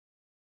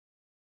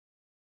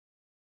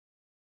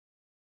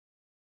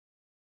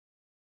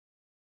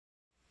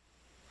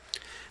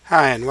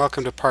Hi, and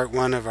welcome to part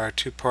 1 of our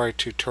two-part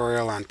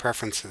tutorial on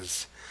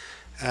preferences.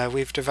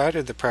 We've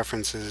divided the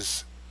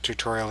preferences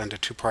tutorial into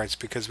 2 parts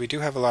because we do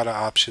have a lot of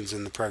options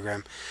in the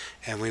program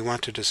and we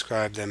want to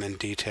describe them in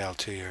detail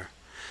to you.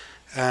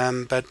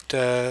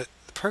 The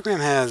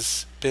program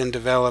has been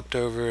developed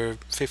over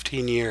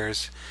 15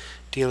 years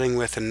dealing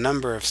with a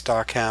number of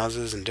stock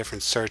houses and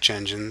different search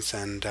engines,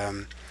 and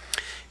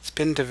it's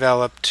been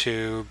developed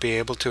to be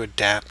able to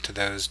adapt to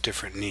those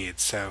different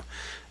needs. So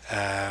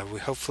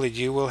hopefully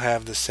you will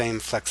have the same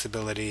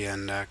flexibility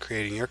in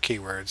creating your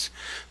keywords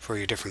for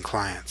your different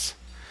clients.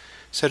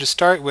 So to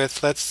start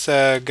with, let's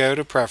go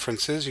to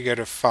Preferences. You go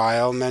to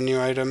File, Menu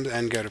Item,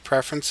 and go to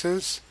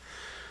Preferences.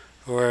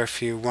 Or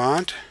if you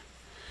want,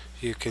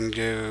 you can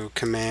do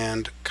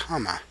Command,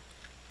 comma.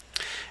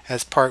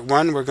 As part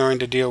 1, we're going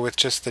to deal with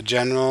just the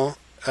general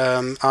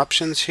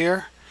options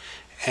here.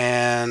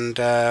 And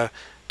to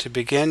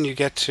begin, you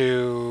get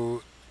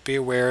to be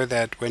aware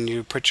that when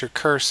you put your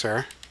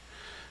cursor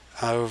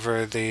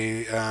over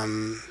the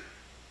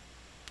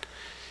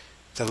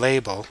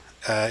label,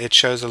 it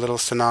shows a little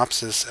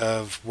synopsis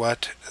of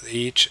what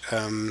each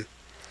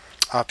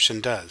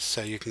option does,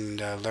 so you can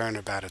learn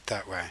about it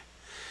that way.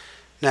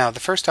 Now, the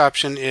first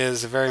option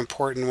is a very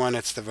important one.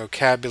 It's the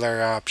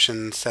vocabulary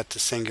option set to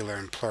singular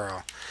and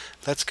plural.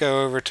 Let's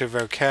go over to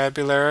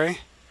vocabulary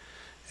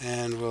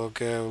and we'll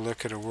go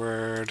look at a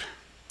word.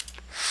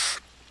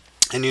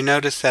 And you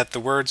notice that the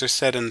words are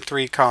set in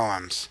 3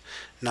 columns: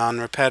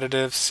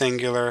 non-repetitive,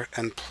 singular,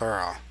 and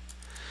plural.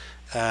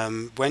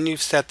 When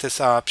you've set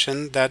this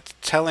option, that's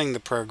telling the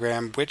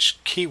program which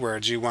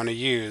keywords you want to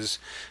use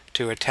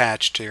to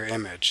attach to your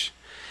image.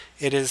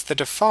 The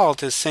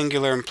default is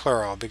singular and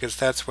plural because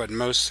that's what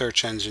most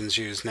search engines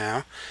use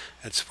now.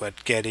 That's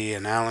what Getty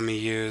and Alamy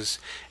use,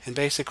 and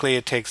basically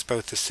it takes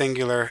both the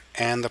singular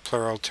and the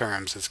plural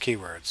terms as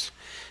keywords.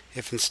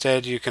 If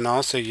instead you can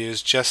also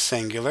use just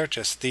singular,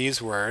 just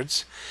these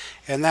words,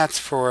 and that's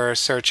for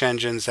search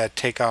engines that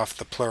take off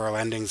the plural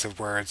endings of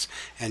words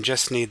and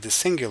just need the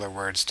singular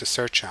words to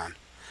search on.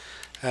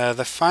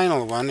 The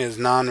final one is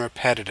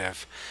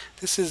non-repetitive.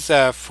 This is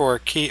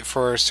for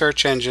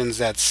search engines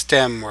that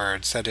stem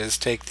words, that is,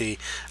 take the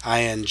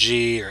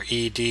ing or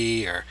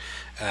ed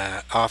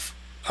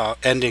or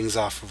endings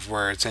off of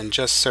words and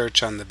just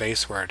search on the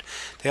base word.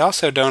 They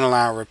also don't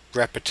allow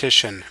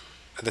repetition,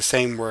 the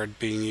same word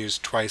being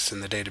used twice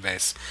in the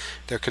database.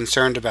 They're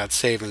concerned about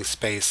saving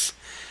space.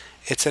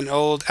 It's an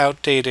old,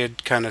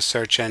 outdated kind of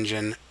search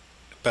engine,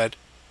 but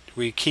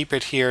we keep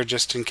it here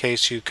just in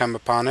case you come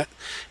upon it.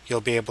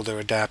 You'll be able to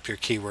adapt your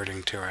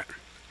keywording to it.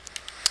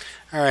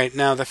 Alright,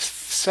 now the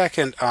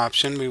second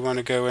option, we want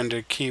to go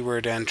into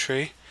keyword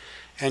entry.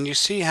 And you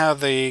see how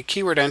the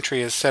keyword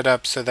entry is set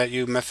up so that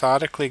you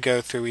methodically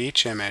go through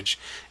each image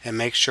and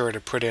make sure to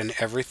put in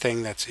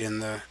everything that's in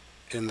the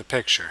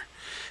picture.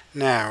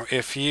 Now,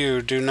 if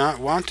you do not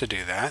want to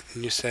do that,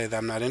 and you say that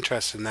I'm not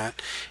interested in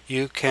that,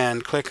 you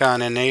can click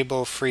on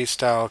Enable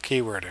Freestyle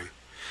Keywording.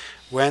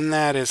 When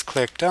that is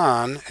clicked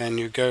on, and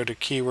you go to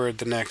Keyword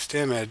the next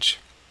image,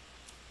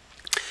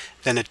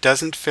 then it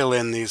doesn't fill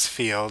in these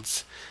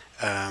fields,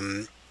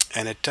 and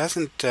it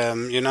doesn't,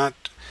 you're not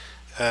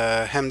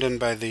hemmed in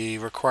by the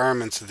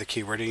requirements of the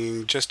keywording. You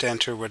can just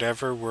enter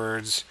whatever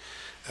words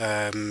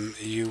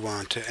you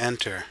want to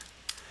enter.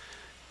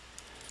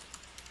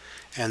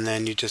 And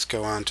then you just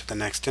go on to the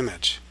next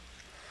image.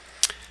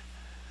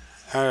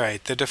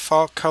 Alright, the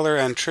default color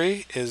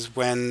entry is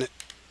when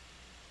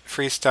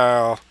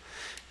Freestyle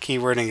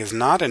keywording is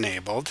not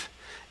enabled.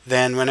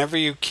 Then whenever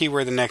you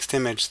keyword the next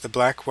image, the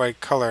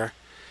black-white color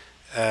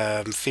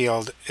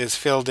field is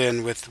filled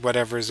in with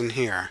whatever's in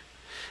here.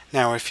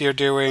 Now if you're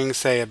doing,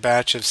 say, a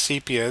batch of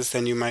sepias,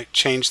 then you might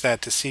change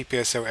that to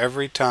sepia, so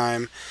every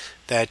time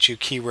that you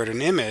keyword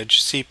an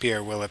image,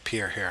 sepia will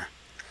appear here.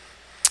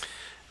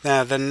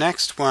 Now the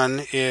next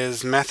one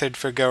is method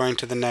for going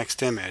to the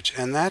next image,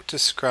 and that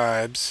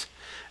describes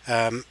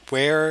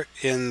where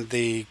in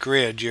the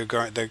grid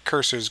the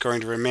cursor is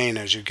going to remain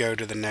as you go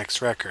to the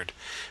next record.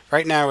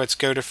 Right now it's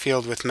go to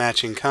field with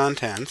matching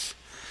contents,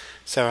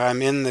 so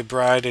I'm in the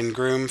bride and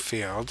groom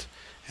field,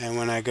 and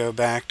when I go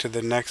back to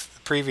the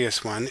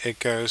previous one, it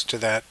goes to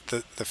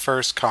the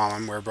first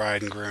column where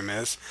bride and groom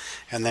is,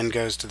 and then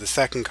goes to the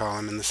second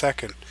column in the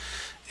second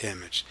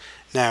image.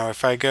 Now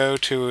if I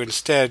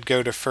instead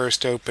go to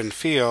first open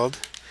field,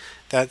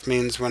 that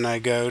means when I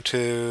go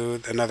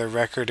to another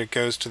record it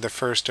goes to the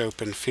first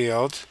open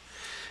field,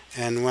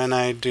 and when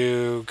I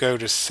go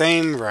to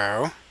same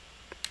row,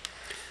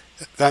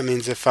 that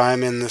means if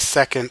I'm in the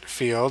second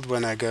field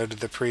when I go to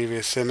the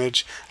previous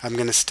image, I'm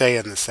going to stay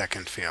in the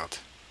second field.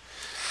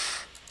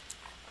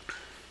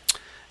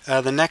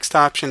 The next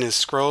option is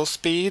scroll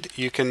speed.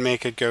 You can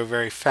make it go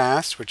very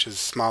fast, which is a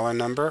smaller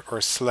number, or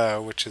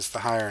slow, which is the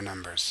higher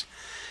numbers.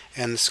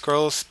 And the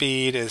scroll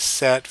speed is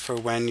set for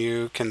when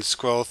you can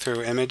scroll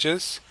through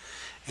images,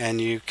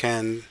 and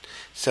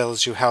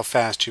tells you how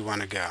fast you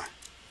want to go.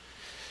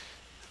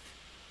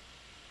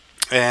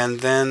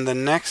 And then the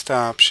next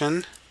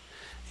option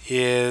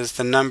is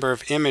the number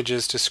of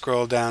images to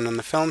scroll down on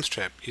the film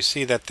strip. You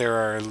see that there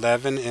are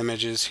 11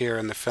 images here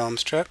in the film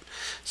strip,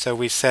 so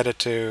we set it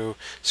to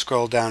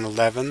scroll down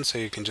 11 so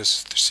you can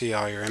just see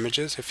all your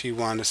images. If you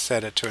want to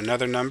set it to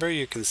another number,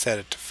 you can set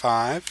it to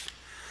 5,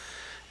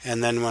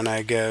 and then when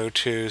I go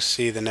to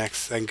see the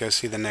next, I can go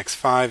see the next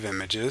 5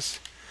 images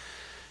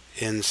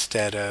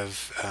instead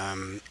of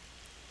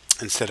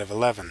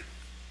 11.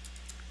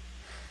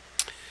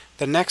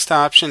 The next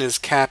option is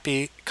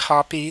copy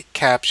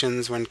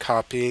captions when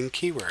copying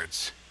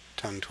keywords.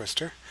 Tongue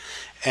twister.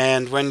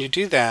 And when you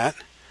do that,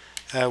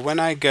 when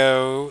I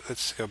go,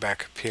 let's go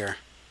back up here.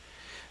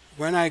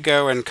 When I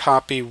go and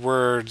copy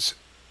words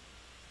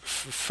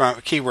from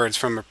keywords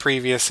from a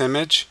previous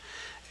image,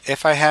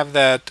 if I have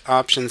that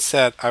option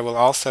set, I will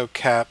also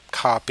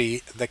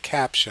copy the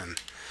caption.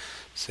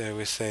 So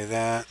we say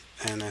that,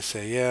 and I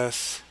say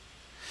yes,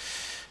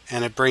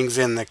 and it brings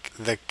in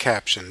the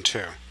caption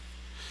too.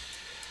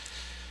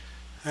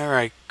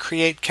 Alright,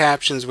 create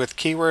captions with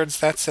keywords.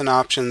 That's an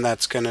option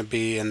that's going to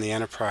be in the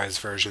enterprise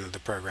version of the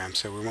program,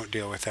 so we won't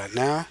deal with that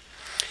now.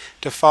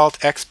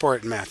 Default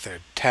export method,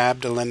 tab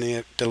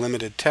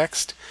delimited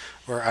text,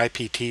 or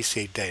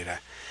IPTC data.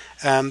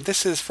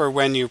 This is for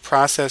when you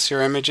process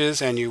your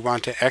images and you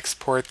want to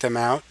export them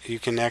out. You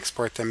can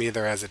export them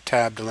either as a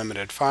tab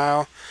delimited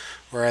file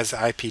or as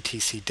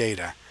IPTC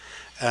data.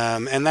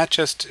 And that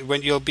just,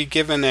 when you'll be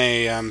given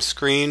a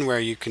screen where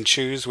you can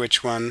choose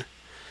which one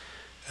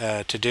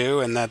to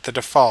do, and that the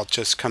default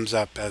just comes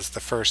up as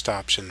the first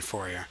option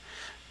for you.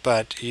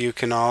 But you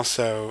can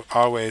also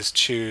always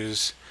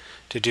choose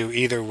to do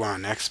either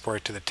one,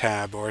 export to the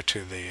tab or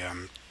to the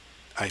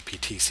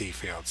IPTC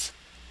fields.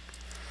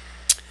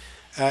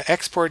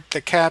 Export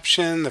the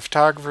caption, the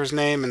photographer's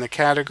name, and the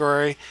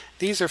category.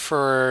 These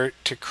are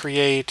to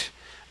create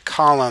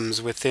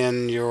columns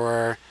within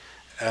your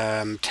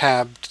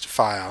tabbed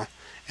file,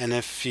 and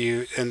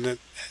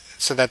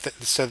so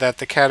that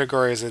the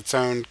category is its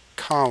own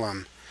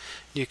column.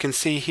 You can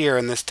see here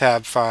in this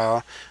tab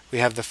file we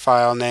have the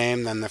file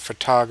name, then the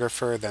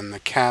photographer, then the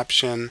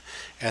caption,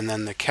 and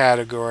then the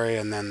category,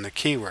 and then the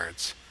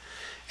keywords.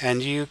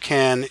 And you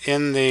can,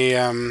 in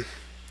the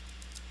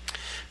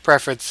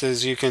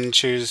preferences, you can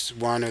choose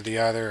one or the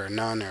other or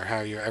none, or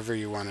however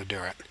you want to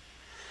do it.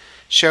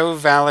 Show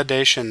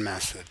validation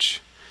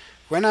message.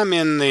 When I'm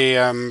in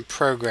the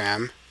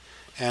program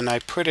and I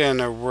put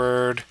in a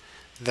word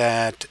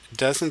that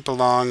doesn't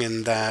belong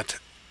in that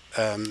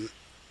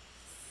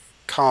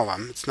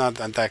column, it's not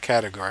that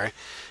category,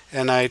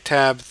 and I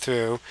tab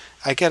through,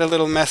 I get a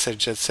little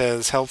message that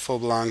says helpful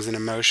belongs in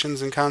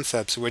emotions and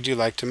concepts. Would you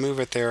like to move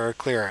it there or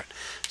clear it?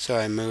 So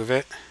I move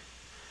it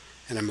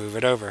and I move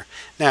it over.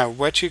 Now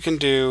what you can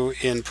do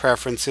in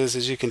preferences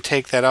is you can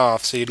take that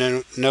off so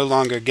you no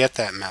longer get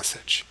that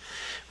message.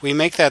 We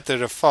make that the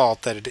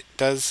default, that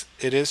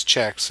it is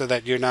checked so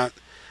that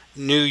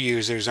new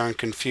users aren't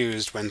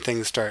confused when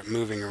things start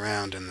moving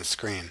around in the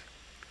screen.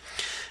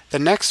 The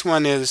next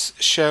one is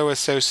show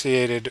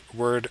associated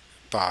word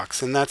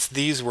box, and that's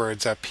these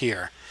words up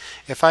here.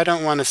 If I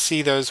don't want to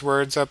see those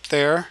words up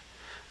there,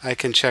 I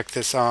can check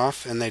this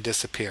off and they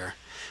disappear.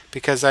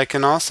 Because I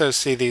can also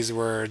see these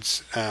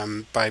words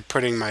by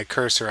putting my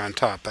cursor on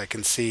top. I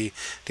can see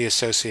the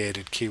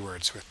associated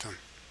keywords with them.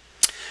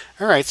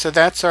 Alright, so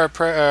that's our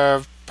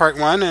part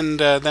 1, and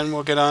then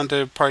we'll get on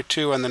to part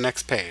 2 on the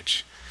next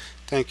page.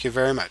 Thank you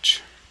very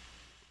much.